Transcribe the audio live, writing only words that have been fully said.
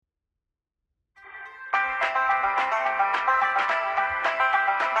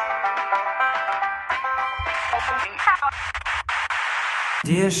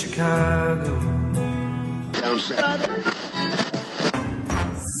Dear Chicago.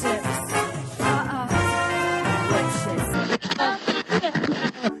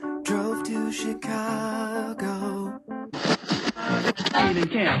 Drove to Chicago. In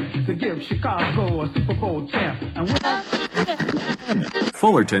camp to give Chicago a Super Bowl champ. And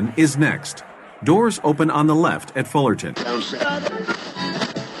Fullerton is next. Doors open on the left at Fullerton.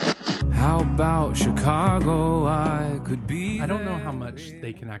 How about Chicago? I could be. I don't know how much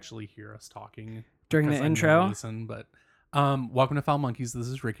they can actually hear us talking During the because I intro? never listen, but welcome to Foul Monkeys. This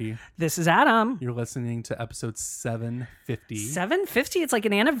is Ricky. This is Adam. You're listening to episode 750. 750. It's like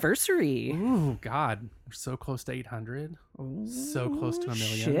an anniversary. Ooh, God, we're so close to 800. So close to 1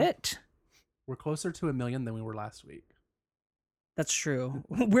 million. Shit. We're closer to 1 million than we were last week. That's true.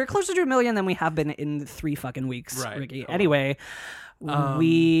 We're closer to 1 million than we have been in 3 fucking weeks, Right. Ricky. Totally. Anyway,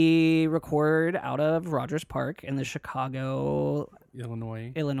 we record out of Rogers Park in the Chicago,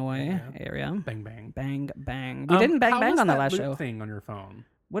 Illinois area. Bang bang. Bang, bang. We didn't bang, how bang was on the that last loop show. thing on your phone.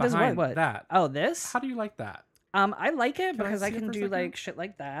 What is Behind what? That. Oh, this? How do you like that? I like it Can I because I see it can for a do second? like shit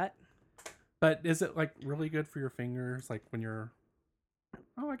like that. But is it like really good for your fingers? Like when you're.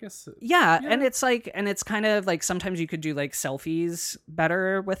 Oh, I guess. Yeah, Yeah. and it's like, and it's kind of like sometimes you could do like selfies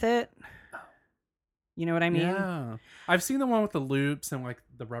better with it. You know what I mean? Yeah. I've seen the one with the loops and like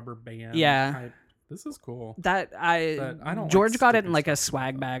the rubber band. Yeah. This is cool. That I don't like George got it in stupid like a stuff swag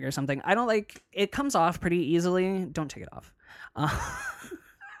like that. bag or something. I don't like it. Comes off pretty easily. Don't take it off.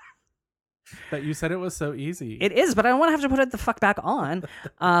 But you said it was so easy. It is, but I don't want to have to put it the fuck back on.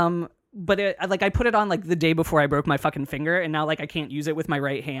 But it, like I put it on like the day before I broke my fucking finger, and now like I can't use it with my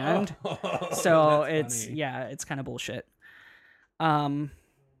right hand. So That's it's funny. it's kind of bullshit. Hold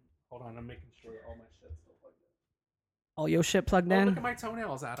on, I'm making sure all my shit's still plugged in. All your shit plugged Oh, in. look at my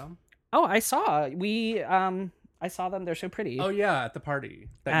toenails, Adam. Oh, I saw. I saw them. They're so pretty. Oh yeah, at the party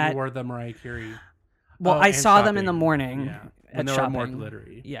that At- you wore the Mariah Carey. well, Oh, I and saw them in the shopping. morning. Yeah, At when they were shopping. more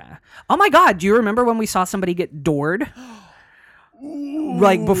glittery. Yeah. Oh my God. Do you remember when we saw somebody get doored?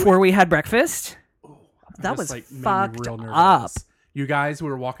 Like before we had breakfast? That was made me fucked real nervous. up. You guys, we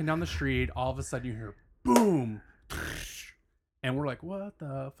were walking down the street. All of a sudden, you hear boom, and we're like, "What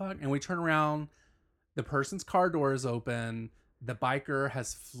the fuck?" And we turn around. The person's car door is open. The biker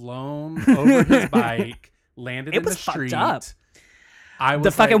has flown over his bike, landed It in was the fucked street. up. I was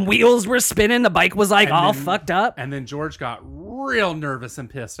The fucking like- wheels were spinning. The bike was like and all then- fucked up. And then George got real nervous and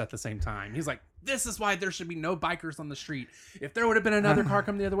pissed at the same time. He's like, "This is why there should be no bikers on the street. If there would have been another car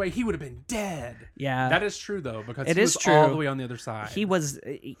coming the other way, he would have been dead." Yeah. That is true though, because It he is was all true. the way on the other side. He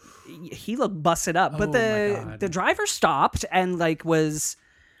looked busted up. But Oh my God. the driver stopped and like was.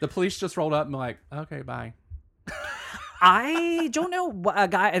 The police just rolled up and were like, "Okay, bye." I don't know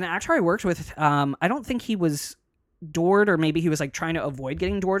an actor I worked with. I don't think he was doored, or maybe he was like trying to avoid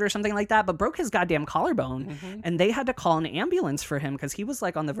getting doored or something like that, but broke his goddamn collarbone, Mm-hmm. and they had to call an ambulance for him because he was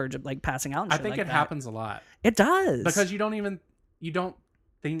like on the verge of like passing out. And I shit think like it that. happens a lot It does because you don't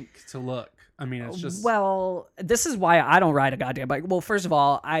think to look. I mean, it's just Well, this is why I don't ride a goddamn bike. Well, first of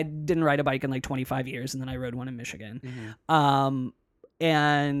all, I didn't ride a bike in like 25 years, and then I rode one in Michigan. Mhm.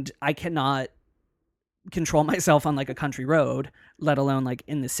 And I cannot control myself on like a country road, let alone like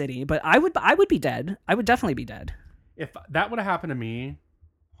in the city. But I would be dead. I would definitely be dead. If that would have happened to me,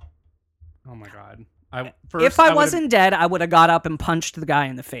 oh my God! If I wasn't dead, I would have got up and punched the guy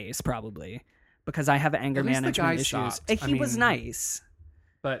in the face, probably, because I have anger At least the management guy issues. stopped. He I was mean- nice.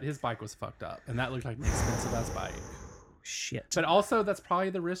 but his bike was fucked up, and that looked like an expensive ass bike. Shit. But also, that's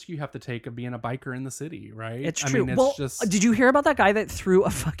probably the risk you have to take of being a biker in the city, right? It's I true. mean, Well, just did you hear about that guy that threw a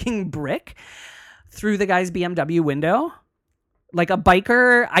fucking brick through the guy's BMW window? Like a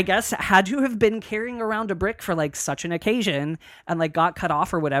biker, I guess, had to have been carrying around a brick for like such an occasion and like got cut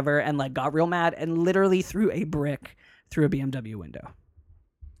off or whatever and like got real mad and literally threw a brick through a BMW window.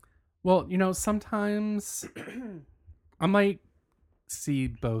 Well, sometimes I might see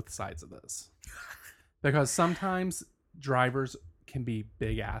both sides of this because sometimes drivers can be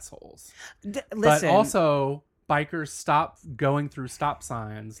big assholes, Listen, but also bikers stop going through stop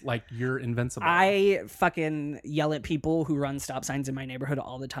signs like you're invincible. I fucking yell at people who run stop signs in my neighborhood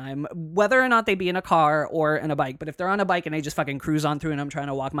all the time, whether or not they be in a car or in a bike. But if they're on a bike and they just fucking cruise on through and I'm trying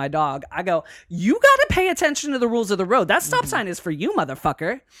to walk my dog, I go, you gotta pay attention to the rules of the road. That stop sign is for you,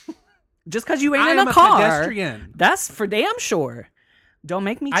 motherfucker. Just because you ain't I in am a a car. pedestrian. That's for damn sure. Don't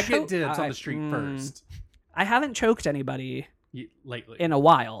make me I choke. get dibs on the street first I haven't choked anybody lately. in a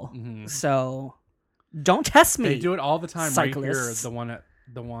while. Mhm. So don't test me. They do it all the time right here. cyclists. The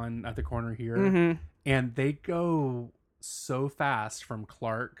one at the corner here, Mhm. and they go so fast from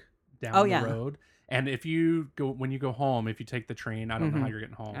Clark down Oh, the yeah. road, And if you go home, if you take the train, I don't know how you're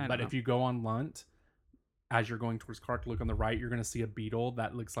getting home, I but don't if you go on Lunt, as you're going towards Clark, look on the right, you're going to see a Beetle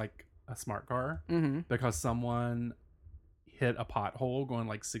that looks like a smart car because someone hit a pothole going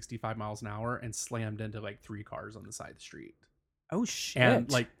like 65 miles an hour and slammed into like 3 cars on the side of the street. Oh shit!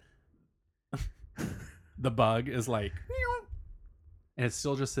 And like the bug is like, and it's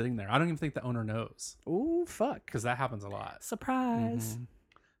still just sitting there. I don't even think the owner knows. Oh fuck! Because that happens a lot. Surprise!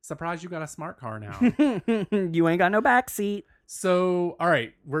 Surprise! You got a smart car now. You ain't got no backseat. So, all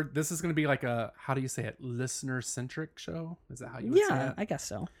right, this is going to be like a, how do you say it, listener centric show? Is that how you would say Yeah, it? I guess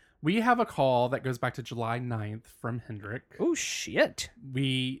so. We have a call that goes back to July 9th from Hendrik. Oh shit!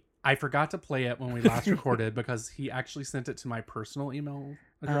 I forgot to play it when we last recorded because he actually sent it to my personal email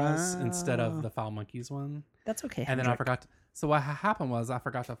address instead of the Foul Monkeys one. That's okay. And then I forgot. So what happened was I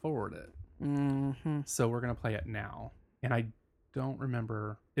forgot to forward it. Mm-hmm. So we're going to play it now. And I don't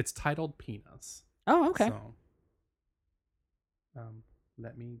remember. It's titled Penis. Oh, okay. So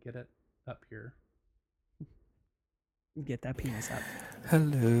let me get it up here. Get that penis up.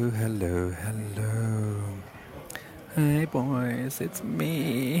 Hello, hello, hello. Hey boys, it's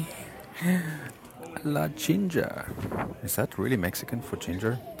me. La Ginger. Is that really Mexican for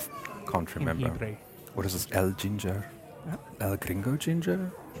ginger? Can't remember. Jengibre. What is this? El Ginger? El Gringo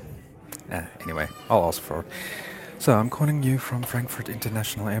Ginger? Anyway, I'll ask for it. So I'm calling you from Frankfurt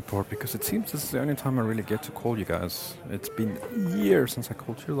International Airport because it seems this is the only time I really get to call you guys. It's been years since I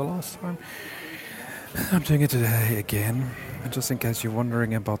called you the last time. I'm doing it today again. And just in case you're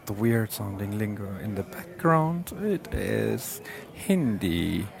wondering about the weird sounding lingo in the background, it is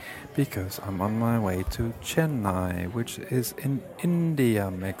Hindi because I'm on my way to Chennai, which is in India,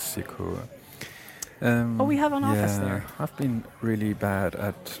 Mexico. We have an office there. I've been really bad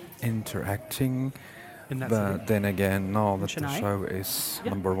at interacting, In that but city. then again, now that Chennai? the show is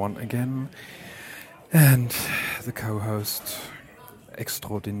number 1 again, and the co-host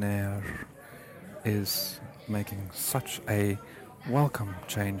extraordinaire is making such a welcome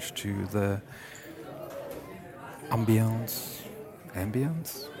change to the ambience.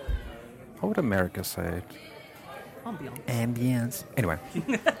 How would America say it? Ambience. Anyway,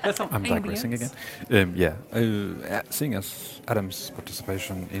 I'm digressing again. Seeing as Adam's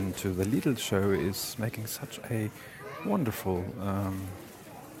participation into the Lidl show is making such a wonderful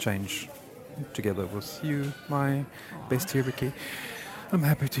change together with you, my bestie Ricky, I'm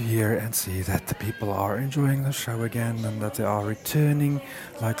happy to hear and see that the people are enjoying the show again and that they are returning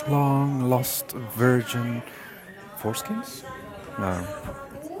like long lost virgin foreskins? No.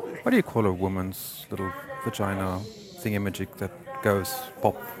 What do you call a woman's little vagina thingamajig that goes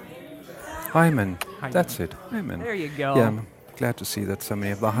pop? Hymen. That's it. Hymen. There you go. Yeah, I'm glad to see that so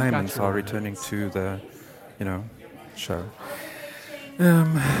many of the hymens your are words. returning to the, show.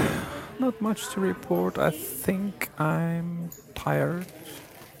 Not much to report. I think I'm tired.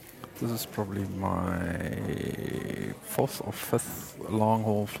 This is probably my 4th or 5th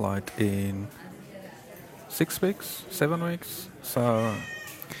long-haul flight in 6 weeks, 7 weeks. So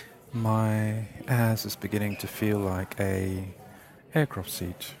my ass is beginning to feel like a aircraft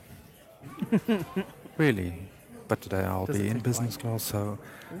seat. Really. But today I'll Does it be in take business class, so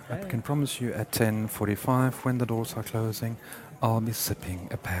I can promise you at 10:45 when the doors are closing, I'll be sipping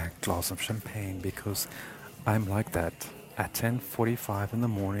a packed glass of champagne because I'm like that. At 10:45 in the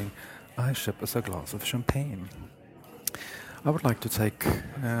morning, I sip us a glass of champagne. I would like to take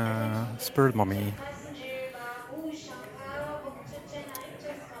Spirit Mommy.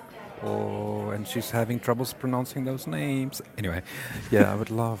 Oh, and she's having troubles pronouncing those names. Anyway, yeah, I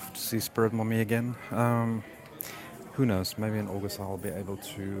would love to see Spirit Mommy again. Who knows? Maybe in August I'll be able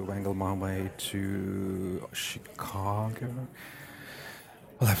to wangle my way to Chicago.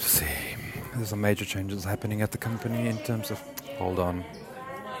 We'll have to see. There's some major changes happening at the company in terms of... Hold on.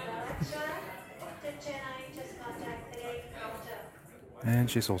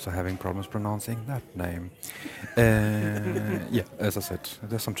 And she's also having problems pronouncing that name. Yeah, as I said,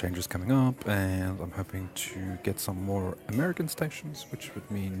 there's some changes coming up, and I'm hoping to get some more American stations, which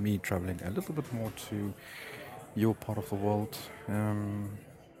would mean me traveling a little bit more to your part of the world.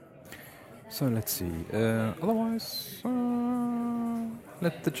 So let's see. Otherwise,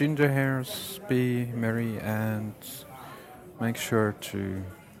 let the ginger hairs be merry and make sure to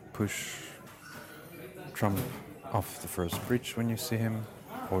push Trump off the first bridge when you see him,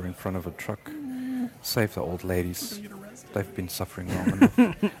 or in front of a truck. Save the old ladies. They've been suffering long enough.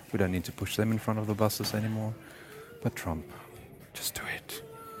 We don't need to push them in front of the buses anymore. But Trump, just do it.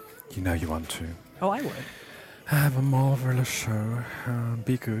 You know you want to. Oh, I would. Have a marvelous show.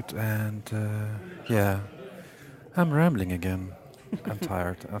 Be good. And yeah, I'm rambling again. I'm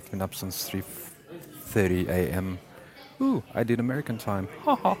tired. I've been up since 8:30 a.m. Ooh, I did American time.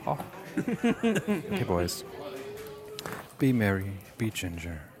 Ha ha ha. Okay, boys. Be merry, be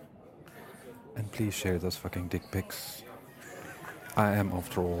ginger. And please share those fucking dick pics. I am,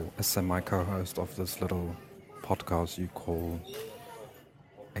 after all, a semi-co-host of this little podcast you call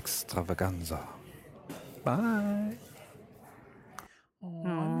Extravaganza. Bye. Oh,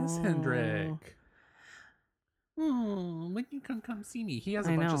 I miss Hendrik. Oh, when you come see me? He has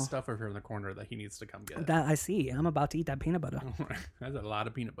a I bunch of know. stuff over here in the corner that he needs to come get. That I see. I'm about to eat that peanut butter. That's a lot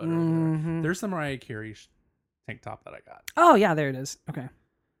of peanut butter over there. Mhm. There's some Mariah Carey tank top that I got. Oh yeah, there it is. Okay.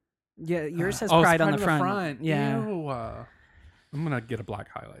 Yeah, yours says it's pride on of the front. Yeah. Ew. I'm gonna get a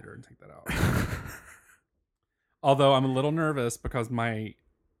black highlighter and take that out. Although I'm a little nervous because my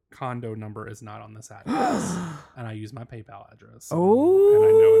condo number is not on this address, and I use my PayPal address. Oh, and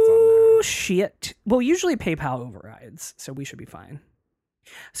I know it's on there. Shit. Well, usually PayPal overrides, so we should be fine.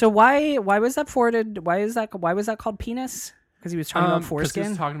 So why was that forwarded? Why was that called penis? Because he was talking about 'cause foreskin. He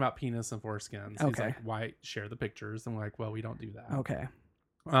was talking about penis and foreskins. He's Okay. like, why share the pictures? And we're like, well, we don't do that. Okay.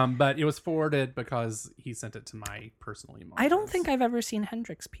 But it was forwarded because he sent it to my personal email. I don't address. think I've ever seen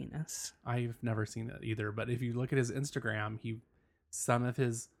Hendrik's penis. I've never seen it either. But if you look at his Instagram, some of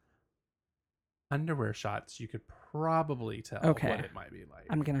his underwear shots, you could probably tell Okay. what it might be like.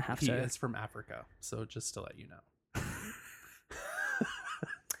 I'm gonna have he to. is from Africa, so just to let you know.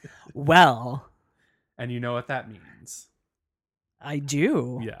 Well, And you know what that means. I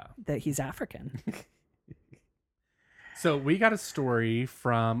do. Yeah. That he's African. So we got a story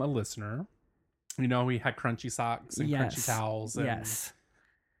from a listener. You know, we had crunchy socks and Yes. crunchy towels and Yes.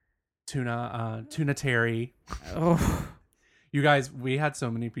 tuna terry. Oh. You guys, we had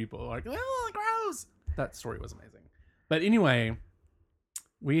so many people like, oh, gross. That story was amazing. But anyway,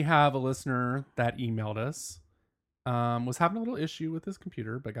 we have a listener that emailed us. Was having a little issue with his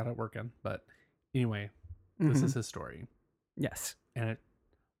computer, but got it working. But anyway, this Mhm. is his story. Yes. And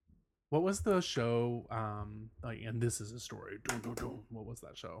what was the show? And this is a story. Dun, dun, dun. What was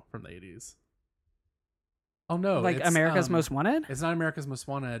that show from the 80s? Oh no, Like it's, America's Most Wanted? It's not America's Most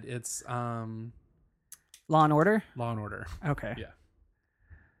Wanted. It's Law and Order? Law and Order. Okay. Yeah.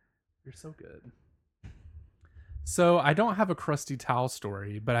 You're so good. So I don't have a crusty towel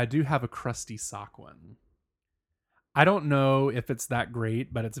story, but I do have a crusty sock one. I don't know if it's that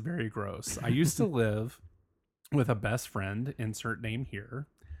great, but it's very gross. I used to live with a best friend, insert name here.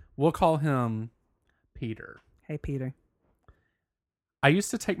 We'll call him Peter. Hey, Peter. I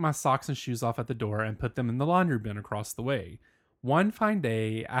used to take my socks and shoes off at the door and put them in the laundry bin across the way. One fine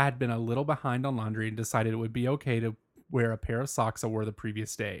day, I had been a little behind on laundry and decided it would be okay to wear a pair of socks I wore the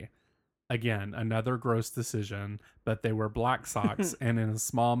previous day. Again, another gross decision, but they were black socks, and in my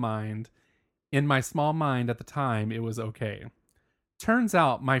small mind at the time, it was okay. Turns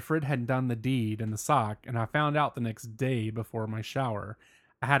out my friend had done the deed in the sock, and I found out the next day before my shower.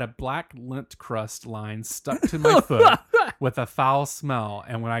 I had a black lint crust line stuck to my foot with a foul smell,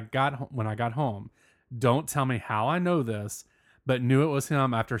 and when I got home, don't tell me how I know this, but knew it was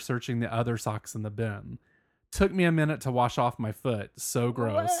him after searching the other socks in the bin. Took me a minute to wash off my foot. So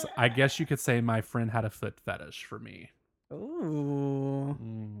gross. I guess you could say my friend had a foot fetish for me. Ooh.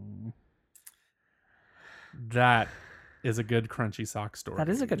 That is a good crunchy sock story. That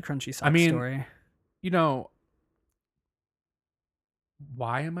is a good crunchy sock mean, story. You know,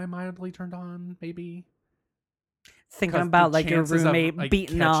 why am I mildly turned on? Maybe Thinking 'cause about the like your chances of, roommate like,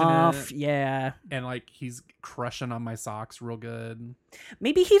 beating catching off. it- Yeah. and like he's crushing on my socks real good.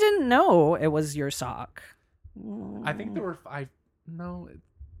 Maybe he didn't know it was your sock. I think there were I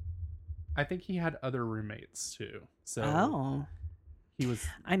think he had other roommates too. So Oh. he was.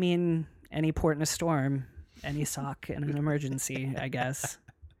 I mean, any port in a storm, any sock in an emergency, I guess.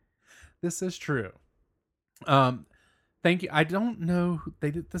 This is true. Thank you. I don't know who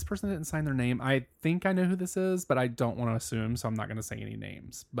this person didn't sign their name. I think I know who this is, but I don't want to assume, so I'm not going to say any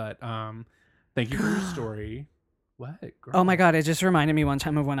names. But thank you for your story. What? Girl? Oh my God, it just reminded me one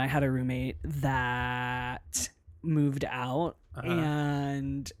time of when I had a roommate that moved out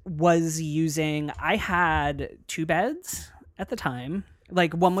and was using, I had 2 beds at the time.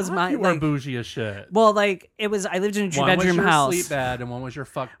 Like one was my, You were like, bougie as shit. well, like it was, I lived in a One was 2-bedroom your house. sleep bed and one was your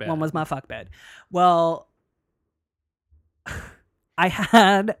fuck bed. One was my fuck bed. Well, I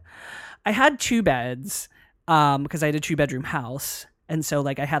had 2 beds because I had a 2-bedroom house, and so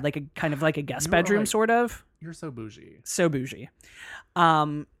like I had like a kind of like a guest You were, bedroom like- sort of. You're so bougie. So bougie. Wait,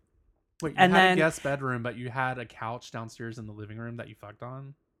 you and had then- a guest bedroom, but you had a couch downstairs in the living room that you fucked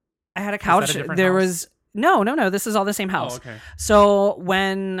on? I had a that a couch. different There house? was no. This is all the same house. Oh, okay. So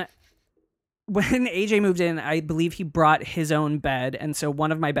when when AJ moved in, I believe he brought his own bed, and so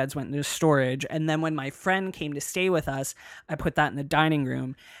one of my beds went into storage. And then when my friend came to stay with us, I put that in the dining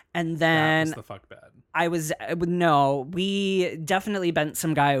room. And That then was the fuck bed. we definitely bent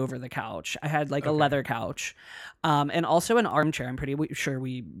some guy over the couch. I had like a leather couch, and also an armchair. I'm pretty sure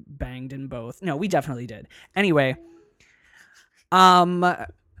we banged in both. No, we definitely did. Anyway,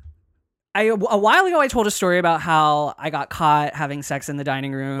 a while ago I told a story about how I got caught having sex in the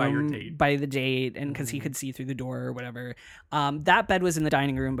dining room By your date. by the date, and because he could see through the door or whatever. That bed was in the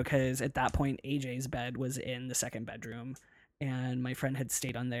dining room because at that point AJ's bed was in the second bedroom, and my friend had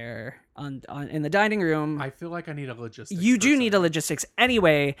stayed on there on in the dining room. I feel like I need a logistics. You do person. need a logistics.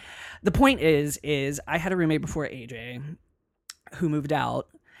 Anyway, the point is I had a roommate before AJ who moved out.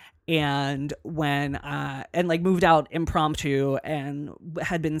 And when moved out impromptu and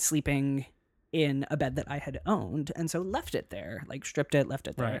had been sleeping in a bed that I had owned, and so left it there, like stripped it, left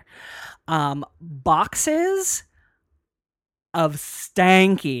it there. Boxes of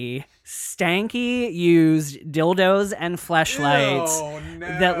stanky used dildos and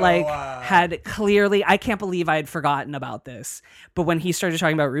fleshlights that like had clearly, I can't believe I had forgotten about this, but when he started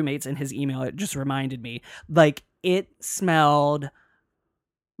talking about roommates in his email, it just reminded me, like it smelled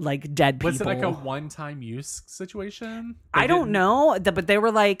like dead people. Was it like a one-time use situation? I don't know, but they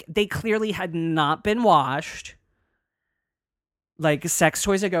were like, they clearly had not been washed. Like sex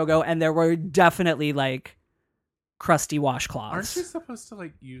toys a go-go, and there were definitely like crusty washcloths. Aren't you supposed to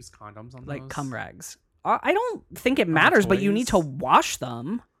like use condoms on like those? cum rags? I don't think it matters, but you need to toys? wash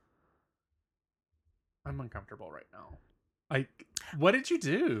them. I'm uncomfortable right now. What did you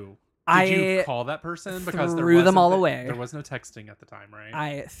do? Did you call that person? Because threw them all away. There was no texting at the time, right?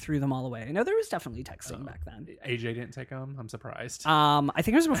 I threw them all away. No, there was definitely texting back then. AJ didn't take them. I'm surprised. I think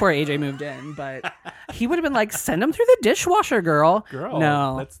it was before AJ moved in, but he would have been like, "Send them through the dishwasher, girl."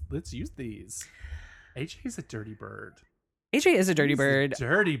 No, let's use these. AJ's a dirty bird. AJ is a dirty He's bird. A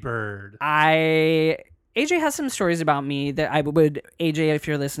dirty bird. AJ has some stories about me that I would. AJ, if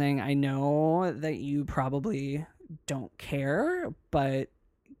you're listening, I know that you probably don't care, but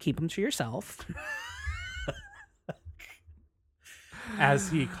keep them to yourself. As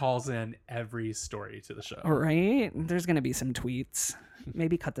he calls in every story to the show. Right? There's going to be some tweets.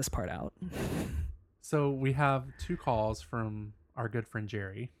 Maybe cut this part out. So we have 2 calls from our good friend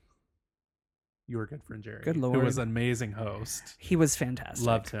Jerry. Your good friend Jerry. Good Lord. Who was an amazing host. He was fantastic.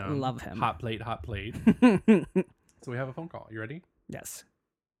 Loved him. Love him. Hot plate, hot plate. So we have a phone call. You ready? Yes.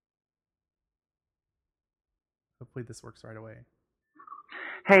 Hopefully this works right away.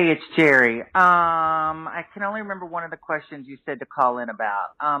 Hey, it's Jerry. I can only remember one of the questions you said to call in about.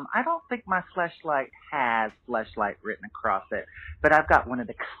 I don't think my fleshlight has fleshlight written across it, but I've got one of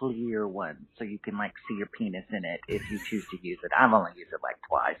the clear ones so you can like see your penis in it if you choose to use it. I've only used it like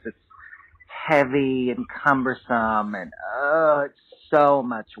twice. It's heavy and cumbersome, and it's so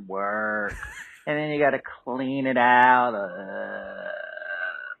much work. And then you got to clean it out.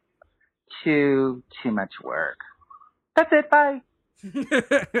 Too much work. That's it. Bye.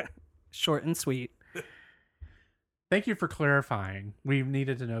 Short and sweet. Thank you for clarifying. We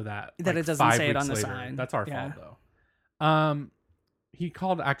needed to know that. That it doesn't say it on the sign. That's our fault, though. He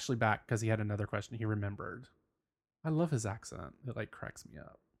called actually back because he had another question he remembered. I love his accent. It like cracks me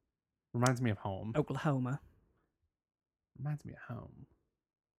up. Reminds me of home. Oklahoma. Reminds me of home.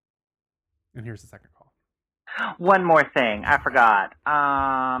 And here's the second call. One more thing. I forgot.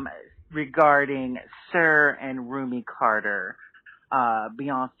 Regarding Sir and Rumi Carter,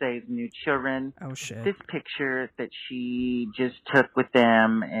 Beyonce's new children. Oh, shit. This picture that she just took with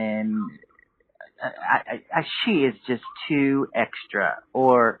them, and she is just too extra,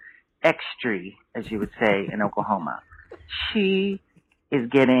 or extra, as you would say in Oklahoma. She is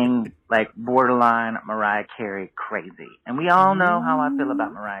getting like borderline Mariah Carey crazy. And we all know how I feel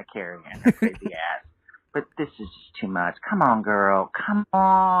about Mariah Carey and her crazy ass. But this is just too much. Come on, girl. Come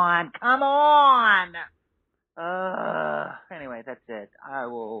on. Come on. Anyway, that's it. I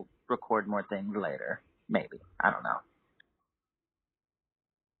will record more things later. Maybe. I don't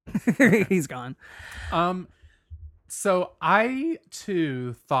know. He's gone. So I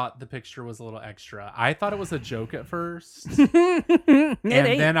too thought the picture was a little extra. I thought it was a joke at first. And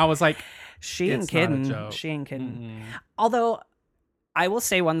then I was like, she ain't kidding. She ain't kidding. Although I will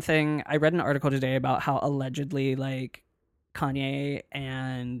say one thing. I read an article today about how allegedly like Kanye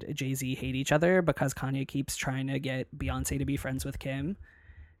and Jay-Z hate each other because Kanye keeps trying to get Beyonce to be friends with Kim.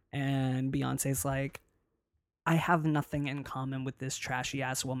 And Beyonce's like, I have nothing in common with this trashy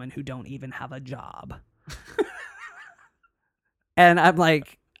ass woman who don't even have a job. And I'm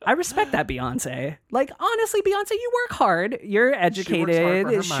like, I respect that, Beyonce. Like, honestly, Beyonce, you work hard. You're educated.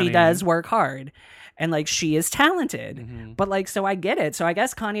 for her She money. does work hard. And, like, she is talented. Mm-hmm. But, like, so I get it. So I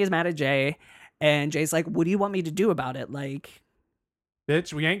guess Kanye is mad at Jay. And Jay's like, what do you want me to do about it? Like,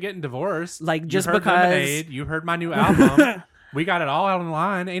 Bitch, we ain't getting divorced. Like, You just heard because- Lemonade, you heard my new album. We got it all out on the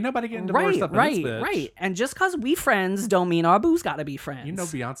line. Ain't nobody getting divorced up in this bitch. right. And just because we friends don't mean our boo's got to be friends. You know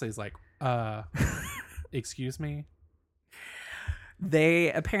Beyonce's like, excuse me?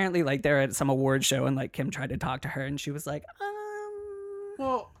 They apparently, like, they're at some award show and, like, Kim tried to talk to her and she was like,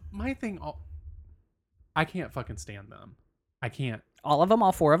 Well, my thing, I can't fucking stand them. I can't. all of them,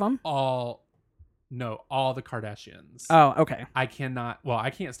 all four of them? All the Kardashians. Oh, okay. I cannot, well, I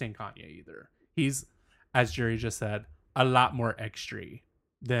can't stand Kanye either. He's, as Jerry just said, a lot more extra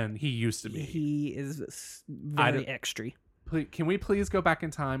than he used to be. He is very extra. Can we please go back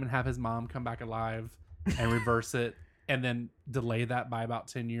in time and have his mom come back alive and reverse it and then delay that by about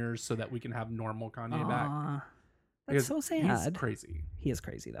 10 years so that we can have normal Kanye back? That's Because so sad. He's crazy. He is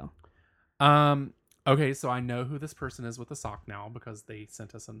crazy, though. Okay, so I know who this person is with the sock now because they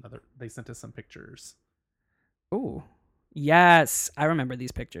sent us some pictures. Oh, yes. I remember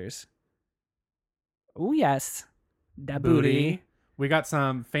these pictures. Oh, yes. That booty. We got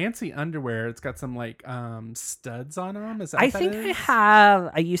some fancy underwear. It's got some like studs on them. Is that I what that think is?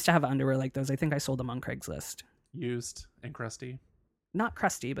 I used to have underwear like those. I think I sold them on Craigslist. Used and crusty. Not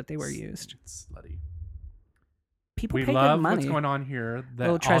crusty, but they were used. Slutty. People We pay love good money. what's going on here. The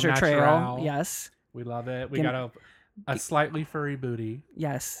Little treasure all trail. natural. Yes. We love it. We Give- got a slightly furry booty,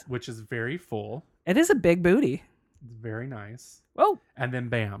 Yes. which is very full. It is a big booty. It's very nice. Oh, And then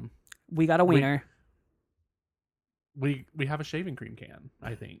bam. we got a wiener. We have a shaving cream can,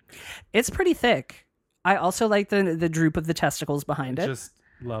 I think. It's pretty thick. I also like the droop of the testicles behind it. Just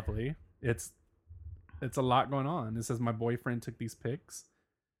lovely. It's a lot going on. It says my boyfriend took these pics.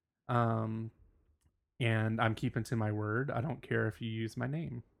 And I'm keeping to my word. I don't care if you use my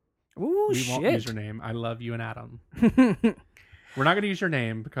name. Ooh, We shit. won't use your name. I love you and Adam. We're not going to use your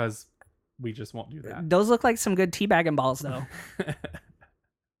name because we just won't do that. Those look like some good teabagging balls, though.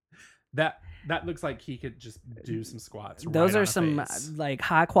 That looks like he could just do some squats. Those right are on a some face. like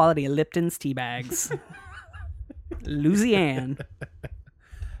high quality Lipton's tea bags. Louisiana.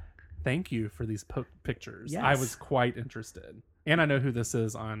 Thank you for these pictures. Yes. I was quite interested. And I know who this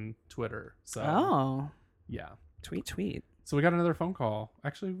is on Twitter. So Oh, yeah. tweet. So we got another phone call.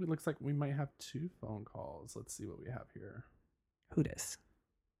 Actually, it looks like we might have 2 phone calls. Let's see what we have here. Who dis?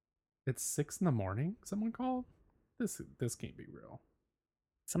 It's 6 a.m. Someone called? This can't be real.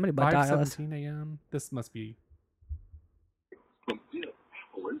 Somebody but dial us. 5:17 a.m. This must be.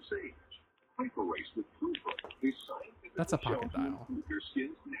 That's a pocket dial,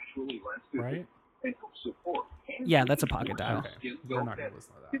 right? Yeah, that's a pocket dial. Okay, we're not gonna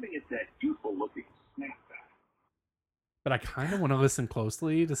listen to that. But I kind of want to listen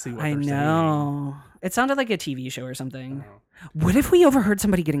closely to see what I they're know. It sounded like a TV show or saying. something. Oh. What if we overheard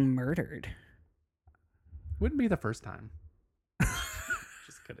somebody getting murdered? Wouldn't be the first time.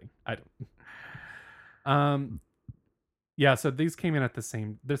 Just kidding. I don't. Yeah, so these came in at the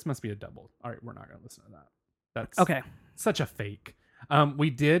same. This must be a double. All right, we're not gonna listen to that. That's Okay. such a fake. We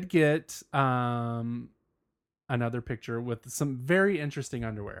did get another picture with some very interesting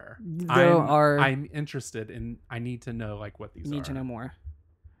underwear. I'm interested in. I need to know like what these are. Need to know more.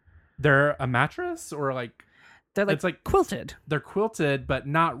 They're a mattress or like They're like, it's like quilted. they're quilted, but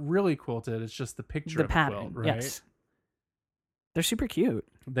not really quilted. It's just the picture The of pattern. the quilt, right? Yes. They're super cute.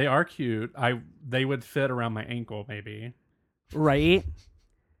 They are cute. They would fit around my ankle maybe. Right?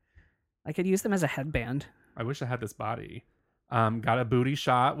 I could use them as a headband. I wish I had this body. Got a booty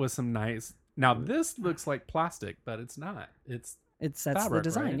shot with some nice. Now this looks like plastic, but it's not. It's That's fabric, the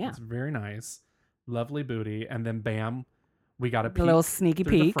design, right? yeah. It's very nice, lovely booty, and then bam, we got a A peek little sneaky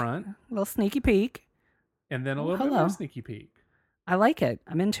through peek. the front, A little sneaky peek. and then a Oh, little bit hello. more sneaky peek. I like it.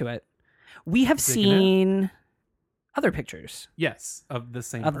 I'm into it. We have Digging it? seen other pictures Yes, of the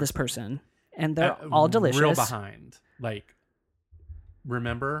same of this person, and they're all delicious. Real behind, like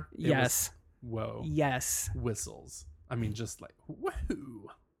remember? It was- Yes. whoa. Yes. Whistles. I mean, just like woohoo.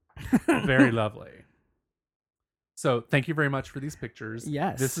 Very lovely. So thank you very much for these pictures.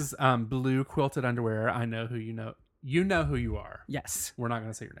 Yes. This is blue quilted underwear. I know who you know. You know who you are. Yes. We're not going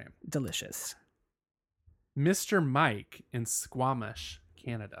to say your name. Delicious. Mr. Mike in Squamish,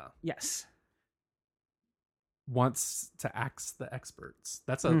 Canada, Yes. wants to ask the experts.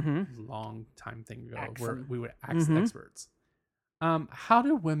 That's a Mhm. long time thing ago Ask where them. we would ask the Mhm. experts. How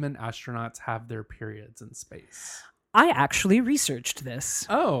do women astronauts have their periods in space? I actually researched this.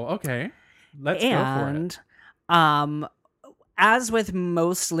 Oh, okay. Let's go for it. And as with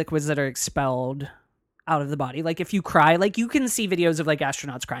most liquids that are expelled out of the body, like if you cry, like you can see videos of like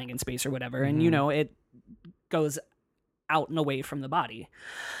astronauts crying in space or whatever, and you know it goes out and away from the body.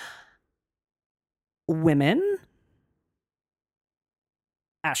 Women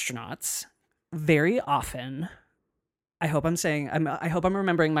astronauts very often, I hope I'm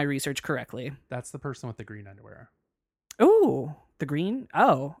remembering my research correctly. That's the person with the green underwear. Oh, the green.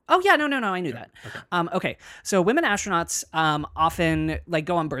 Oh yeah. No. I knew that. Okay. So women astronauts often like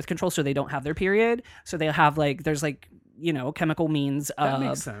go on birth control so they don't have their period. So they have like there's like chemical means That of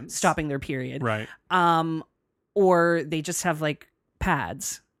makes sense. stopping their period. Right. Or they just have like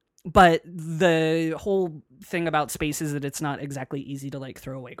pads. But the whole thing about space is that it's not exactly easy to like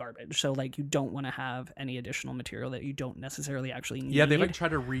throw away garbage. So like you don't want to have any additional material that you don't necessarily actually need. Yeah, they like try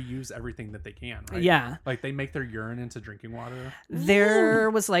to reuse everything that they can, right? Yeah. Like they make their urine into drinking water. There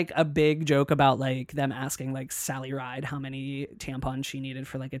was like a big joke about like them asking like Sally Ride how many tampons she needed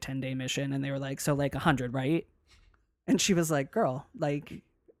for like a 10-day mission. And they were like, so like 100, right? And she was like, girl, like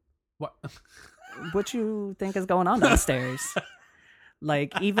What? what you think is going on downstairs?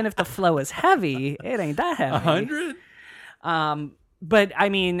 Like, even if the flow is heavy, it ain't that heavy. 100? But I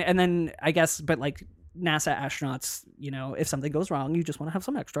mean, and then I guess, but like NASA astronauts, if something goes wrong, you just want to have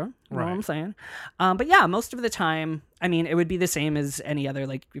some extra. You know what I'm saying? But yeah, most of the time, I mean, it would be the same as any other,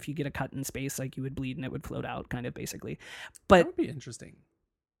 like if you get a cut in space, like you would bleed and it would float out kind of basically. But That would be interesting.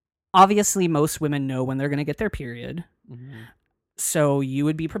 Obviously, most women know when they're going to get their period. Mm-hmm. So you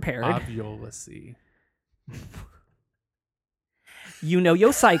would be prepared. Ovulacy. You know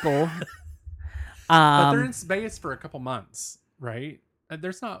your cycle. But they're in space for a couple months, right?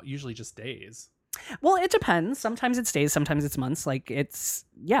 There's not usually just days. Well, it depends. Sometimes it's days, sometimes it's months. Like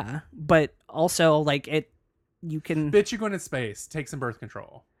yeah. But also like you can. Bitch, you go into space, take some birth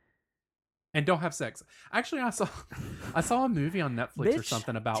control, and don't have sex. Actually, I saw a movie on Netflix or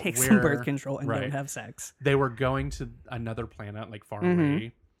something about take where some birth control and don't have sex. They were going to another planet, like far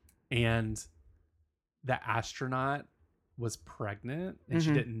away, and the astronaut was pregnant and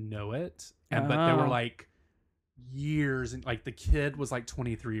she didn't know it, but they were like years, and like the kid was like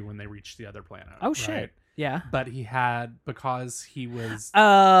 23 when they reached the other planet. Oh shit. Yeah. But he had, because he was born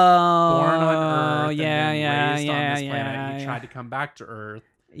on Earth, yeah, and then raised on this yeah, planet, he yeah. tried to come back to Earth.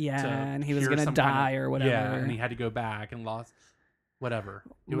 Yeah, to and he was cure gonna some die kind of- or whatever. Yeah, and he had to go back and lost whatever.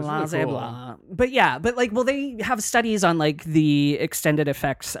 It was Blah, really cool. blah. But yeah, but like, well, they have studies on like the extended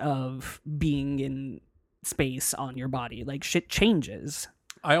effects of being in space on your body. Like shit changes.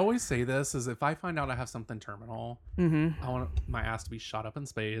 I always say this is if I find out I have something terminal, I want my ass to be shot up in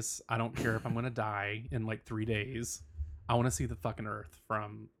space. I don't care if I'm going to die in like 3 days. I want to see the fucking Earth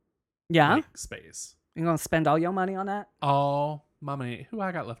from like, space. You gonna spend all your money on that? All my money. Who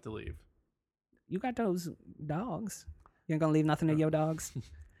I got left to leave? You got those dogs. You ain't gonna leave nothing to your dogs.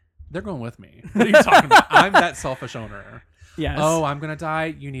 They're going with me. What are you talking about? I'm that selfish owner. Yes. Oh, I'm going to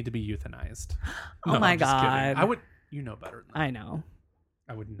die. You need to be euthanized. Oh my I'm just kidding. God. I would, you know better than that. I know.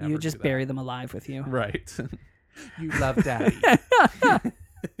 I would never You just do that. bury them alive with you. Right. You love daddy.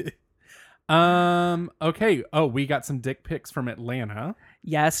 Okay. Oh, we got some dick pics from Atlanta.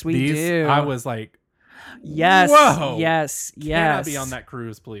 Yes, we These, do. I was like, yes, whoa. yes, Can I yes. be on that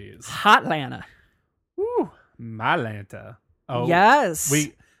cruise, please? Hot Lana. Woo. My Lanta. Oh, Yes.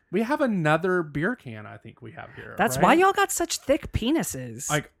 We have another beer can, I think we have here. That's right? why y'all got such thick penises.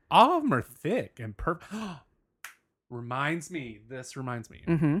 Like, all of them are thick and perfect. Reminds me.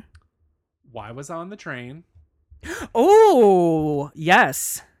 Mm-hmm. Why was I on the train? Oh,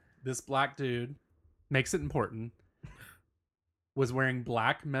 yes. This black dude, makes it important, was wearing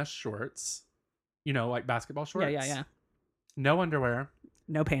black mesh shorts, like basketball shorts. Yeah. No underwear.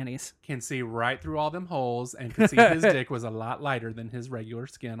 No panties. Can see right through all them holes and could see his dick was a lot lighter than his regular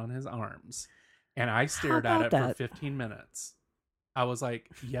skin on his arms. And I stared at it about for 15 minutes. I was like,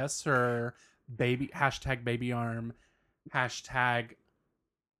 yes, sir. Hashtag baby arm. Hashtag,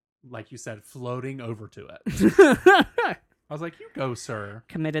 like you said, floating over to it. I was like, you go, sir.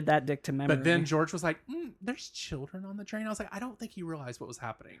 Committed that dick to memory. But then George was like, there's children on the train. I was like, I don't think he realized what was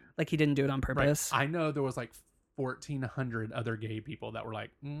happening. like he didn't do it on Right. purpose. I know there was like 1,400 other gay people that were like,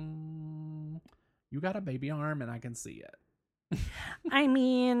 you got a baby arm and I can see it. I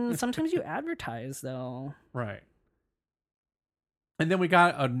mean, sometimes you advertise though. Right. And then we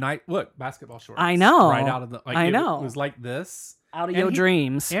got a night basketball shorts. I know. Right out of the I know. It was like this. Out of And your he-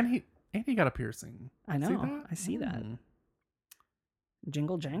 dreams. And he got a piercing. I know. See that? I see that.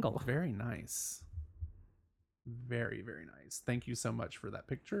 Jingle jangle. Very nice. Very, very nice. Thank you so much for that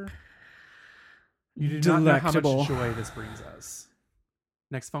picture. You do not know how Delectable. much joy this brings us.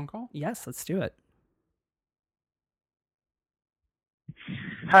 Next phone call? Yes, let's do it.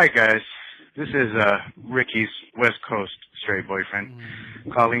 Hi, guys. This is Ricky's West Coast stray boyfriend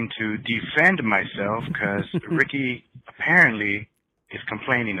calling to defend myself because Ricky apparently is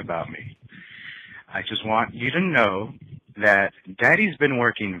complaining about me. I just want you to know that Daddy's been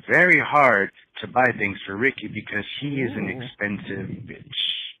working very hard to buy things for Ricky because he is an expensive bitch.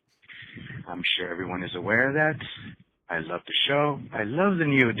 I'm sure everyone is aware of that. I love the show. I love the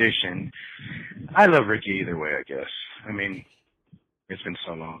new edition. I love Ricky either way, I guess. I mean, it's been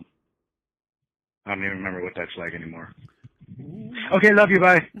so long. I don't even remember what that's like anymore. Okay, love you.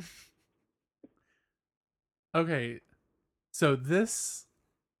 Bye. Okay, so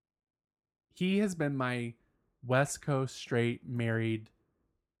he has been my West Coast straight married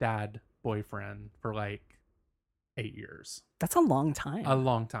dad boyfriend for like 8 years. That's a long time. A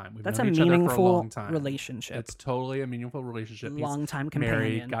long time. That's known a each other for meaningful a long time. relationship. It's totally a meaningful relationship. Long time He's companion.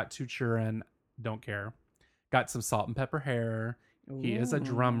 married, got 2 children, don't care. Got some salt and pepper hair. He is a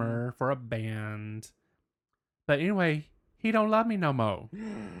drummer for a band. But anyway, he don't love me no more.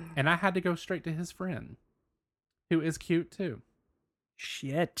 And I had to go straight to his friend, who is cute too.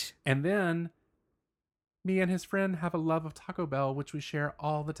 Shit. And then me and his friend have a love of Taco Bell, which we share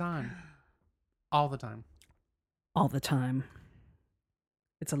all the time. All the time. All the time.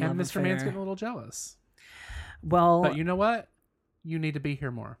 It's a love And Mr. affair. Man's getting a little jealous. Well, But you know what? You need to be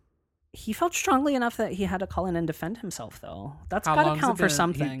here more. he felt strongly enough that he had to call in and defend himself, though. That's How got to long's it count for been?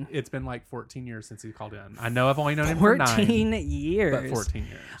 something. It's been like 14 years since he called in. I know I've only known him for 14 9. years. But 14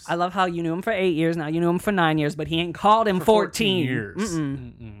 years. I love how you knew him for 8 years. Now you knew him for 9 years, but he ain't called in For 14 years.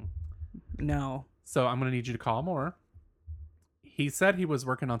 Mm-mm. No. So I'm going to need you to call more. He said he was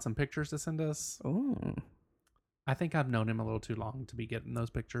working on some pictures to send us. Ooh. I think I've known him a little too long to be getting those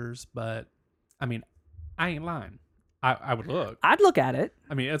pictures, but I mean, I ain't lying. I would look. I'd look at it.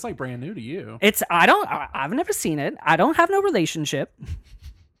 I mean, it's like brand new to you. I've never seen it. I don't have no relationship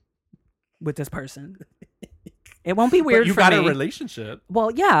with this person. It won't be weird But you for got me. a relationship. Well,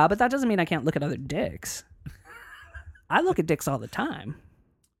 yeah, but that doesn't mean I can't look at other dicks. I look at dicks all the time.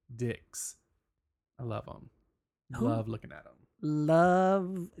 Dicks. I love them. Who? Love looking at them.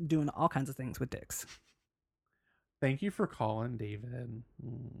 Love doing all kinds of things with dicks. Thank you for calling, David.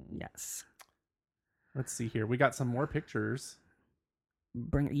 Yes. Let's see here. We got some more pictures.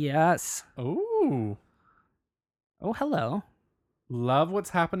 Yes. Oh. Oh, hello. Love what's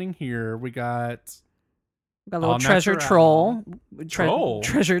happening here. We got We got a little All treasure natural. troll. Troll?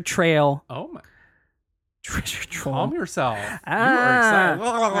 Treasure trail. Oh my. Treasure troll. Calm yourself. You are excited.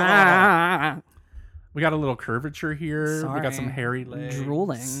 Ah. We got a little curvature here. We got some Sorry. hairy legs.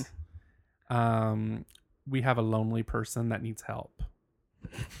 Drooling. We have a lonely person that needs help.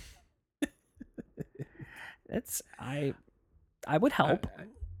 I would help.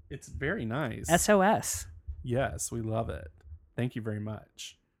 It's very nice. SOS. Yes, we love it. Thank you very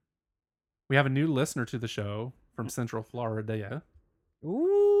much. We have a new listener to the show from Central Florida.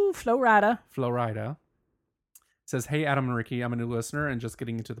 Ooh, Florida. Says, hey, Adam and Ricky, I'm a new listener and just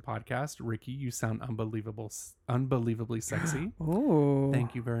getting into the podcast. Ricky, you sound unbelievably sexy. Ooh.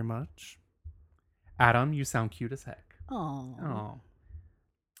 Thank you very much. Adam, you sound cute as heck. Oh.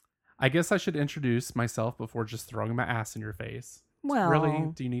 I guess I should introduce myself before just throwing my ass in your face. Well,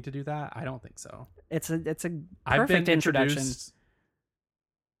 Really? Do you need to do that? I don't think so. it's a I've been perfect introduction. introduced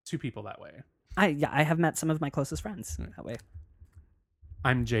to people that way. I have met some of my closest friends that way.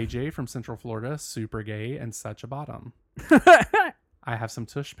 I'm JJ from Central Florida, super gay and such a bottom. I have some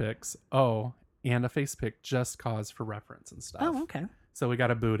tush pics. Oh, and a face pic just cause for reference and stuff. Oh, okay. So we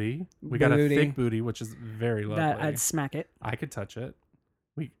got a booty. We got a Booty. thick booty, which is very lovely. That I'd smack it. I could touch it.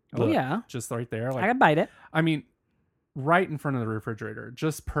 Oh, yeah. Just right there. I could bite it. I mean, right in front of the refrigerator.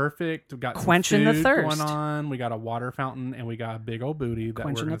 Just perfect. We got some Quenching the food thirst. going on. We got a water fountain and we got a big old booty that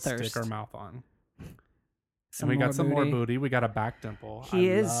Quenching we're the going to thirst. stick our mouth on. Some And we got more some more booty. booty. We got a back dimple. He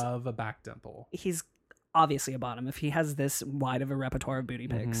I is- love a back dimple. He's obviously a bottom if he has this wide of a repertoire of booty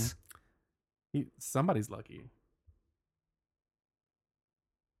pics. Somebody's lucky.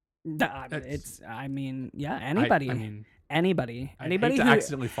 I mean, yeah, anybody. I mean, anybody. I'd Anybody hate to who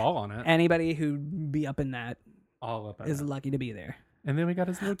accidentally fall on it. anybody who'd be up in that All up in is it. lucky to be there. And then we got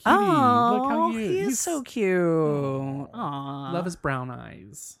his little cutie. Oh, Look how cute. he is so cute. Aw. Love his brown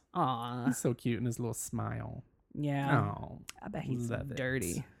eyes. Aw. He's so cute and his little smile. Yeah. Oh, I bet he's love it.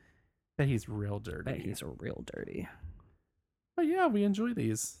 dirty. Bet he's real dirty. Bet he's real dirty. But yeah, we enjoy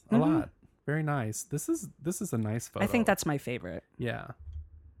these a Mhm. lot. Very nice. This is a nice photo. I think that's my favorite. yeah.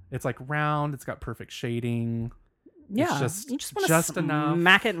 It's like round. It's got perfect shading. Yeah. just- you just want just to enough.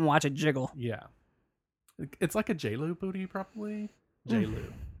 smack it and watch it jiggle. Yeah. It's like a J-Lo booty, probably. J-Lo.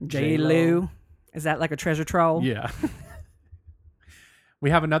 J. Lou. Is that like a treasure troll? Yeah. We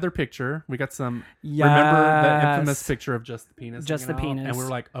have another picture. We got some. Remember the infamous picture of just the penis? Just the hanging out? penis. And we were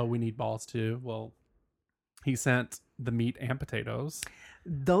like, oh, we need balls too. Well, he sent the meat and potatoes.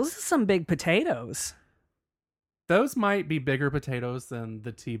 Those are some big potatoes. Those might be bigger potatoes than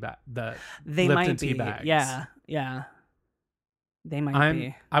the tea bag. They Lipton might tea be. bags. Yeah. They might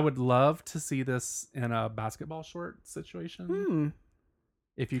be. I would love to see this in a basketball short situation.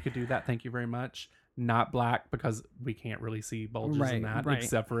 If you could do that, thank you very much. Not black, because we can't really see bulges in that,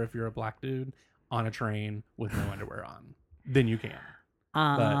 except for if you're a black dude on a train with no underwear on. Then you can.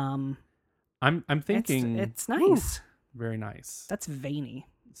 But I'm thinking it's nice. Very nice. That's veiny.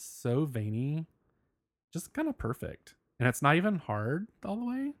 So veiny. Just kind of perfect. And it's not even hard all the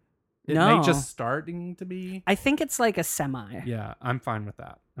way. It may just starting to be. I think it's like a semi. Yeah, I'm fine with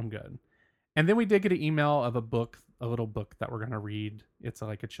that. I'm good. And then we did get an email of a little book that we're going to read. It's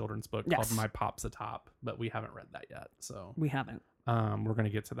like a children's book called My Pop's a Top, but we haven't read that yet. So we haven't. We're going to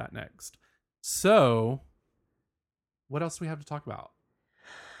get to that next. So what else do we have to talk about?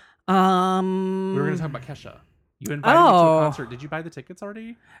 We were going to talk about Kesha. You invited me to a concert. Did you buy the tickets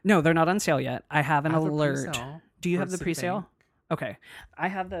already? No, they're not on sale yet. I have an alert. Do you have the Sick pre-sale? Bank. Okay. I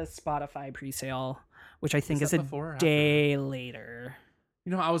have the Spotify pre-sale, which I think is that a before or day later.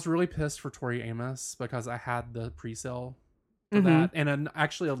 You know, I was really pissed for Tori Amos because I had the pre-sale for that. And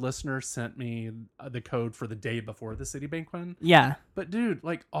actually a listener sent me the code for the day before the Citibank one. Yeah. But dude,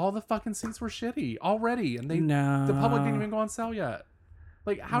 like all the fucking seats were shitty already. And the public didn't even go on sale yet.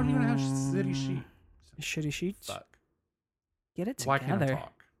 Like, how are you going to have shitty sheets? Fuck. Get it together. Why can't I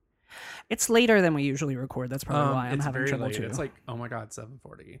talk? It's later than we usually record. That's probably why I'm having trouble late. too. It's like, oh my God,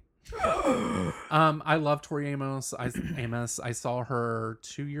 7:40. I love Tori Amos. I saw her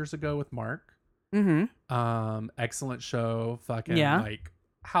 2 years ago with Mark. Excellent show. Fucking like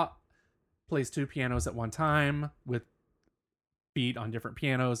how plays two pianos at one time with feet on different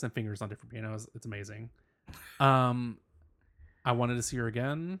pianos and fingers on different pianos. It's amazing. I wanted to see her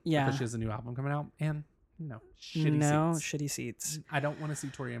again. Because she has a new album coming out. And shitty seats. I don't want to see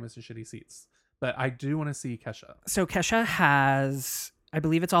Tori Amos in shitty seats. But I do want to see Kesha. So Kesha has, I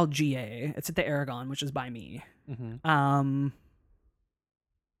believe it's all GA. It's at the Aragon, which is by me.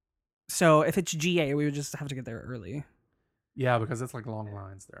 So if it's GA, we would just have to get there early. Yeah, because it's like long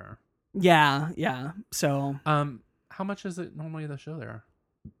lines there. Yeah. So how much is it normally the show there?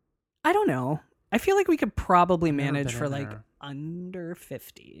 I don't know. I feel like we could probably manage for like there. under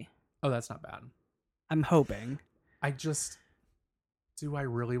 50. Oh, that's not bad. I'm hoping. Do I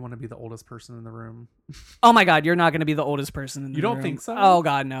really want to be the oldest person in the room? Oh my God, you're not going to be the oldest person in the room. You don't think so? Oh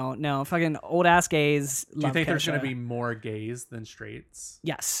God, no. Fucking old ass gays. Do you think there's going to be more gays than straights?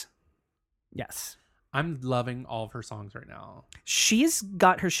 Yes. I'm loving all of her songs right now. She's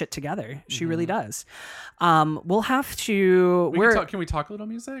got her shit together. She really does. We'll have to. Can we talk a little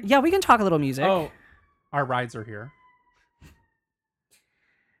music? Yeah, we can talk a little music. Oh, our rides are here.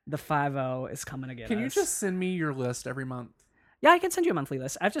 The 5-0 is coming to get us. Can you just send me your list every month? Yeah, I can send you a monthly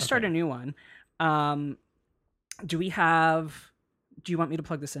list. I have to start a new one. Do you want me to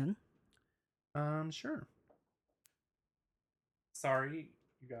plug this in? Sure. Sorry,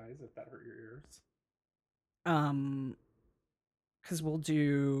 you guys, if that hurt your ears. Because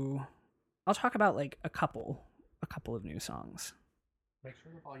I'll talk about like a couple of new songs. Make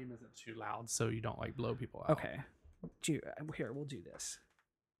sure the volume isn't too loud so you don't like blow people out. Okay. Here, we'll do this.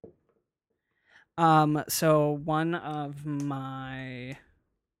 So one of my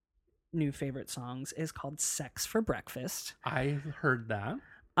new favorite songs is called Sex for Breakfast. I heard that.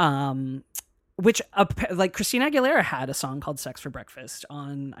 Which like Christina Aguilera had a song called Sex for Breakfast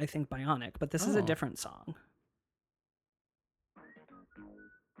on, I think, Bionic, but this is a different song.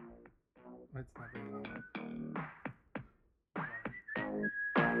 It's not very loud.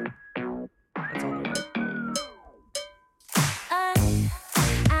 That's all good.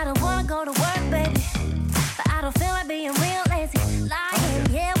 I don't wanna go to work, baby, but I don't feel like being real lazy.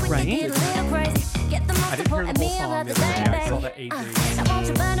 Lying, yeah, we can get a little crazy. Get the most important meal of the day, baby. I want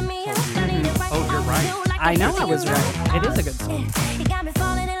you better me. Oh, you're right. I know I was right. It is a good song. You got me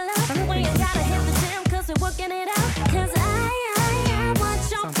falling in love when you gotta hit the gym, cause we're working it out. Cause I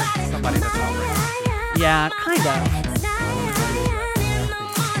want your body. Somebody that's out there. Yeah, kind of.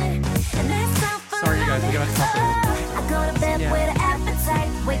 Sorry, you guys. We gotta talk. I go to bed with an appetite.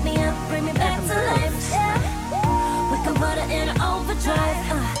 Wake me up, bring me back to life. Yeah. We can put it in overdrive.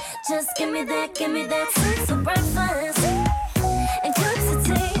 Just give me that sex for breakfast. And cups of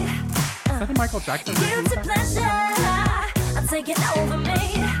tea. Is that a Michael Jackson? Guilty pleasure. I take it over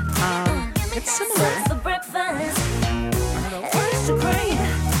me. It's similar. Sex for breakfast. Extra cream.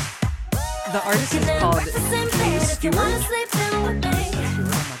 The artist is called Kay Stewart. Sleep in with me.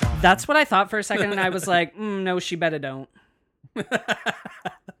 That's what I thought for a second, and I was like, no, she better don't.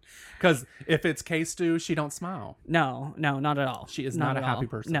 Because if it's K-Stew, she don't smile. No, not at all. She is Not not a at happy all.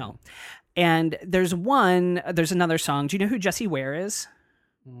 person. No. And there's another song. Do you know who Jessie Ware is?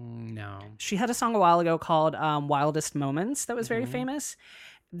 No. She had a song a while ago called Wildest Moments that was very famous.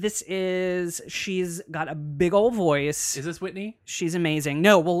 She's got a big old voice. Is this Whitney? She's amazing.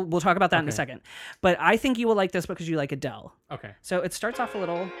 No, we'll talk about that in a Okay. second. But I think you will like this because you like Adele. Okay. So it starts off a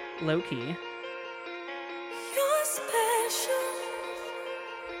little low key. You're special.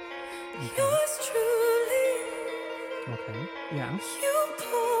 Yours truly. Okay. Yeah. You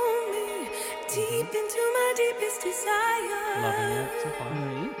pull me deep into my deepest desire. Loving it so far.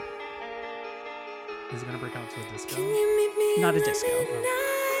 Right. Is it going to break out to a disco? Can you meet me Not a in the disco.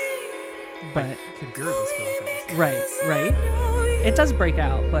 midnight? But I can hear a disco. if it is. right. It does break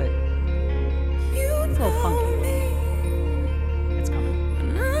out, but It's a little funky. It's coming.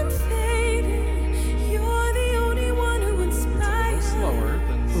 When I'm fading, you're the only one who inspires. Slower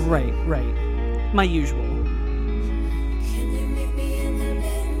than... Right. My usual. Can you meet me in the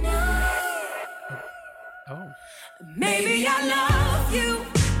midnight? Oh. Maybe I love you.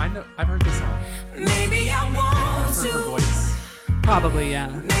 I know. I've heard this song. Maybe I I've want heard her to. voice. Probably, yeah.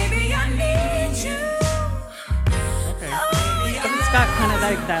 Maybe I need you. Okay. But it's got kind of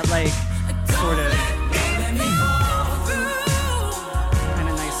like that, like, sort of Let me go through. kind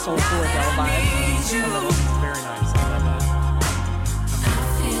of nice soulful Adele vibe. A little. Very nice. I love that.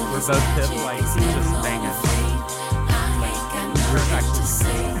 We're both hip, like, just banging. We're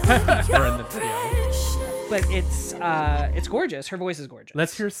actually we're in the video. But it's gorgeous. Her voice is gorgeous.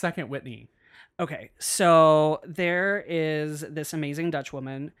 Let's hear second Whitney. Okay, so there is this amazing Dutch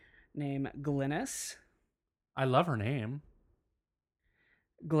woman named Glynis I love her name.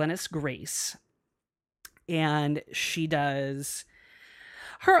 Grace. And she does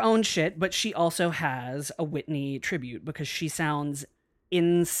her own shit, but she also has a Whitney tribute because she sounds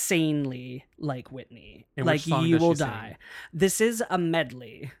insanely like Whitney. And like which song You does Will she sing? Die. This is a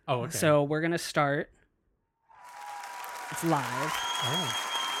medley. Oh, okay. So we're going to start. It's live. Oh.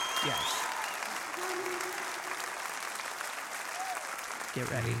 Yes. Get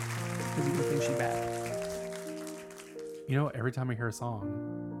ready. Because you think she bad. You know, every time I hear a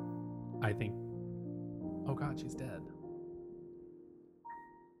song, I think, oh God, she's dead.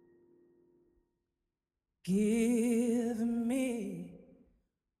 Give me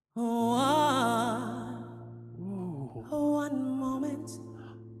one moment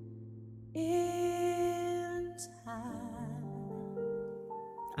in time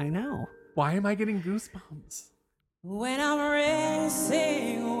I know. Why am I getting goosebumps? when I'm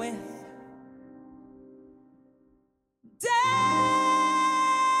racing with death.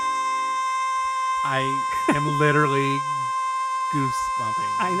 I am literally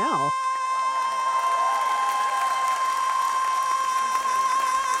goosebumping. I know.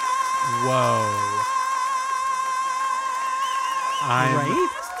 Whoa. I'm Right?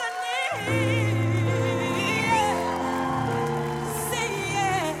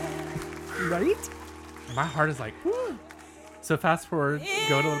 Right? My heart is like, whoo. So fast forward,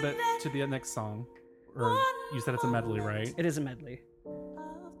 go a little bit to the next song. Or you said it's a medley, right? It is a medley.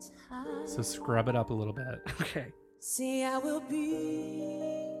 So scrub it up a little bit. Okay. See, I will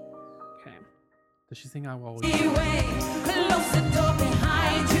be Okay. Does she sing I Will Always? way. Close the door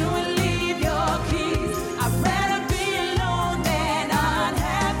behind you and leave your keys. I'd rather be alone than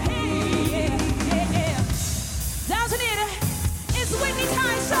unhappy. Yeah. Doesn't it? It's Whitney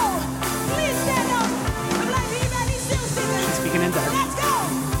time, so please stand up. I'm like anybody still singing. She's speaking in Dutch. Let's go.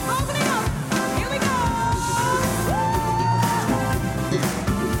 Open it up. Here we go.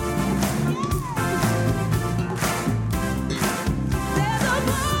 There's a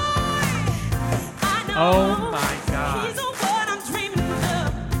boy I know. Oh my God. He's the one I'm dreaming of.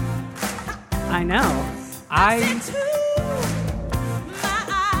 I know. Into my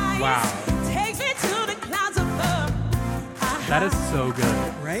eyes. Wow. Takes me to the clouds above. That is so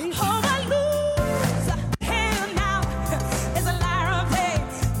good. Right? Hope I lose him now. It's a lyre of day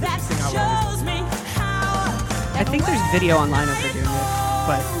that Sing I Will Always. shows me how. I think there's video online of her doing it,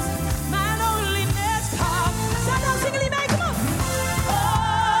 but My loneliness comes. So don't sing it, man, come on.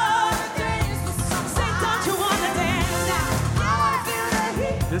 Oh, say, don't you wanna dance now? I feel the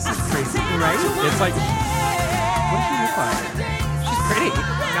heat. This is crazy. Right? It's like, what does she look like? she's pretty.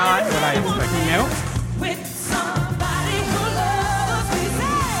 Not what I expected. Nope. With somebody who loves me.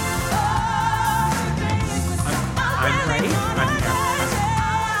 I'm Right?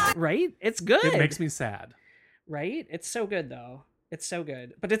 Right? It's good. It makes me sad. Right? It's so good though. It's so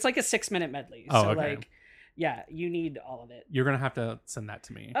good. But it's like a 6-minute medley. Oh, so okay. like Yeah, you need all of it. You're gonna have to send that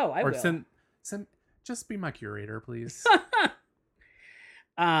to me. Oh, I will. Send. Just be my curator, please.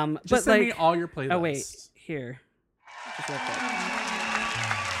 Just Just send me all your playlists. Oh wait, here. Just real quick.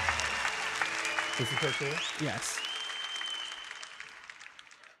 This is her too? Yes.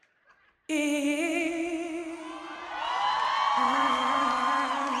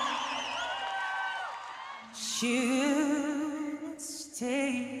 Should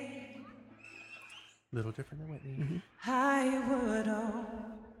stay. Little different than Whitney. Mm-hmm. I would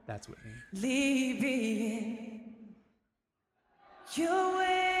That's Whitney. only be in your way.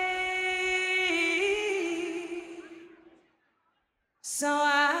 So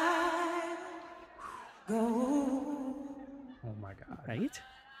I go, Oh my god. Right?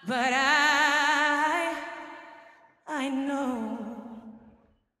 but I know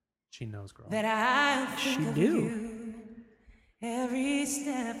She knows, girl. that I think She of do. you every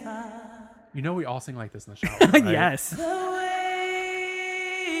step of You know we all sing like this in the shower, right? Yes. the way.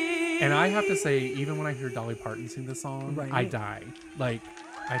 And I have to say, even when I hear Dolly Parton sing this song, Right. I die. Like,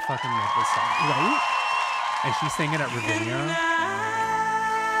 I fucking love this song. Right? And she sang it at Ravinia.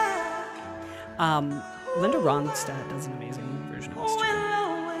 Linda Ronstadt does an amazing version of this too.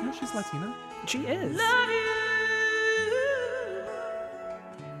 You know she's Latina? She is. Love you.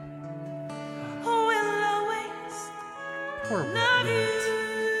 Will always Poor love Whitney.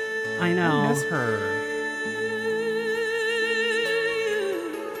 I I know. miss her.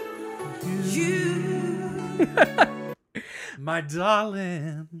 My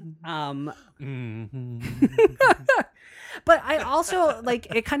darling. Mm-hmm. But I also like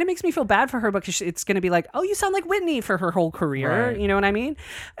it kind of makes me feel bad for her because it's going to be like, oh, you sound like Whitney for her whole career. Right. You know what I mean?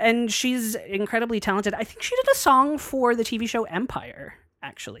 And she's incredibly talented. I think she did a song for the TV show Empire,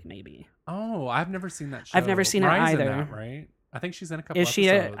 actually, maybe. Oh, I've never seen that show. I've never seen it Mariah's in either. that, right? I think she's in a couple Is she?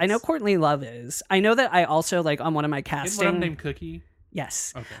 episodes. I know Courtney Love is. I know that I also like on one of my Isn't casting. one of them named Cookie?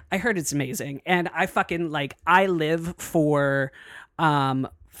 Yes. Okay. I heard it's amazing. And I fucking like I live for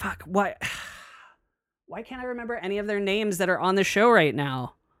fuck what why can't I remember any of their names that are on the show right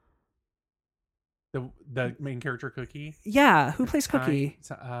now? The main character Cookie? Yeah, who plays Cookie?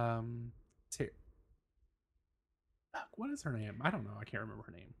 Fuck, what is her name? I don't know. I can't remember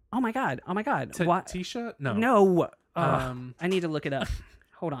her name. Oh my god. What? Tisha? No. No. Um, I need to look it up.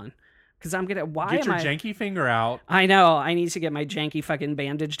 Hold on. Cuz I'm going to why Get am your I janky finger out. I know. I need to get my janky fucking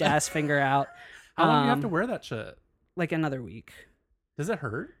bandaged ass finger out. How long do you have to wear that shit? Like another week. Does it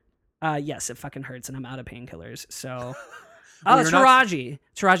hurt? Yes, it fucking hurts, and I'm out of painkillers. So, Well, oh, you're not-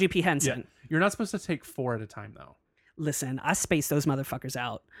 Taraji P Henson. Yeah. You're not supposed to take 4 at a time, though. Listen, I space those motherfuckers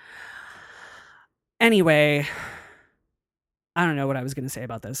out. Anyway, I don't know what I was going to say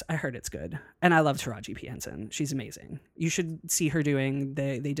about this. I heard it's good, and I love Taraji P Henson. She's amazing. You should see her doing.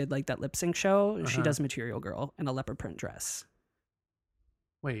 They did like that lip sync show. She does Material Girl in a leopard print dress.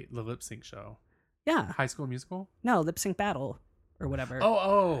 Wait, the lip sync show. Yeah, High School Musical? no lip sync battle or whatever.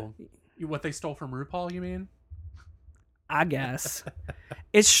 Oh. What they stole from RuPaul, you mean? I guess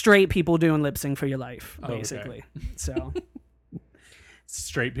it's straight people doing lip sync for your life, Oh, okay. basically. So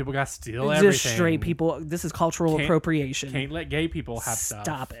Straight people got to steal just everything. straight people. This is cultural Can't- appropriation. Can't let gay people have stuff.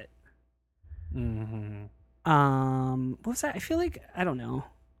 Stop it. Mm-hmm. What was that? I feel like I don't know.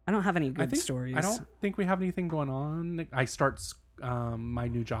 I don't have any good stories. I don't think we have anything going on. I start my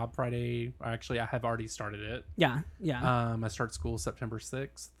new job Friday. Actually, I have already started it. Yeah. I start school September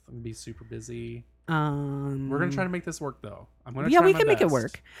 6th. I'm gonna be super busy. We're We're gonna try to make this work, though. I'm gonna. Yeah, try we my can make it best.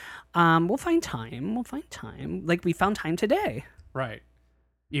 work. We'll find time. Like we found time today. Right.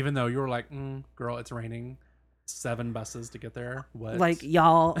 Even though you were like, girl, it's raining. 7 buses to get there. What? Like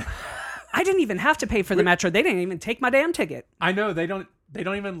y'all, I didn't even have to pay for the metro. They didn't even take my damn ticket. I know they don't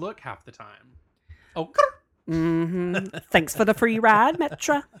even look half the time. Oh. Thanks for the free ride,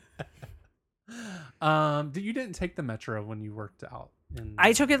 Metro. You didn't take the metro when you worked out in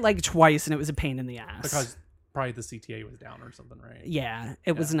I took it like twice, and it was a pain in the ass. because probably the CTA was down or something, right? Yeah,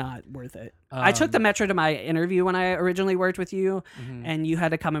 it was not worth it. I took the metro to my interview when I originally worked with you, and you had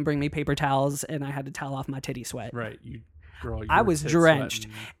to come and bring me paper towels, and I had to towel off my titty sweat. Right. You I was drenched.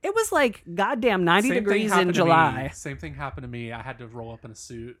 sweating. It was like goddamn 90 Same thing degrees happened in to me. July. Same thing happened to me. I had to roll up in a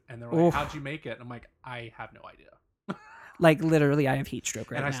suit, and they were like, Oof. "How'd you make it?" And I'm like, "I have no idea." Like literally, I have heat stroke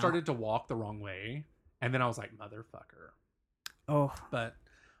right and I now. started to walk the wrong way, and then I was like, "Motherfucker!" Oh, But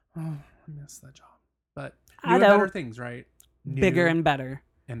I miss that job. But I new and know. better things, right? New bigger and better.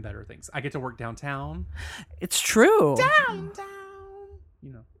 and better things. I get to work downtown. It's true.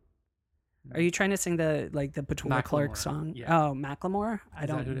 You know. Are you trying to sing the Petula Clark Macklemore. song? Yeah. Oh, Macklemore. I Is that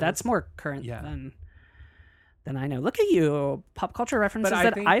don't. who it That's is? more current Yeah. than I know. Look at you, pop culture references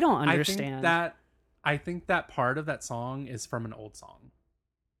But that I don't I understand. think that I think that part of that song is from an old song.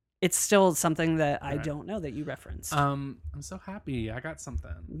 It's still something that I Right. don't know that you referenced. I'm so happy. I got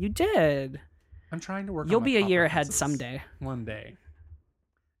something. You did. I'm trying to work. You'll on my be a pop year ahead references. someday. One day.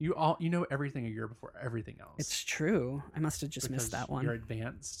 You know everything a year before everything else. It's true. I must have just missed Because that one. You're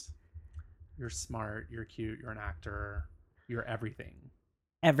advanced. You're smart. You're cute. You're an actor. You're everything.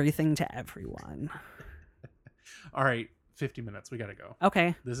 Everything to everyone. All right, 50 minutes. We gotta go.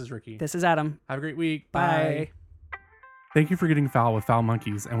 Okay. This is Ricky. This is Adam. Have a great week. Bye. Thank you for getting foul with Foul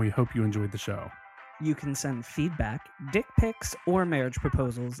Monkeys, and we hope you enjoyed the show. You can send feedback, dick pics, or marriage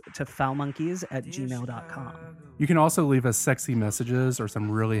proposals to foulmonkeys@gmail.com. You can also leave us sexy messages or some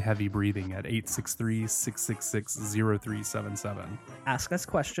really heavy breathing at 863-666-0377. Ask us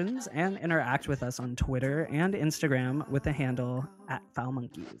questions and interact with us on Twitter and Instagram with the handle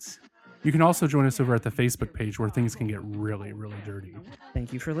 @foulmonkeys. You can also join us over at the Facebook page where things can get really, really dirty.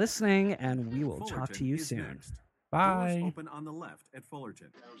 Thank you for listening, and we will talk to Fullerton you is soon. next. Bye. Doors open on the left at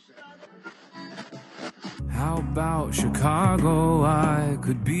Fullerton. How about Chicago? I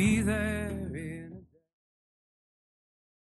could be there.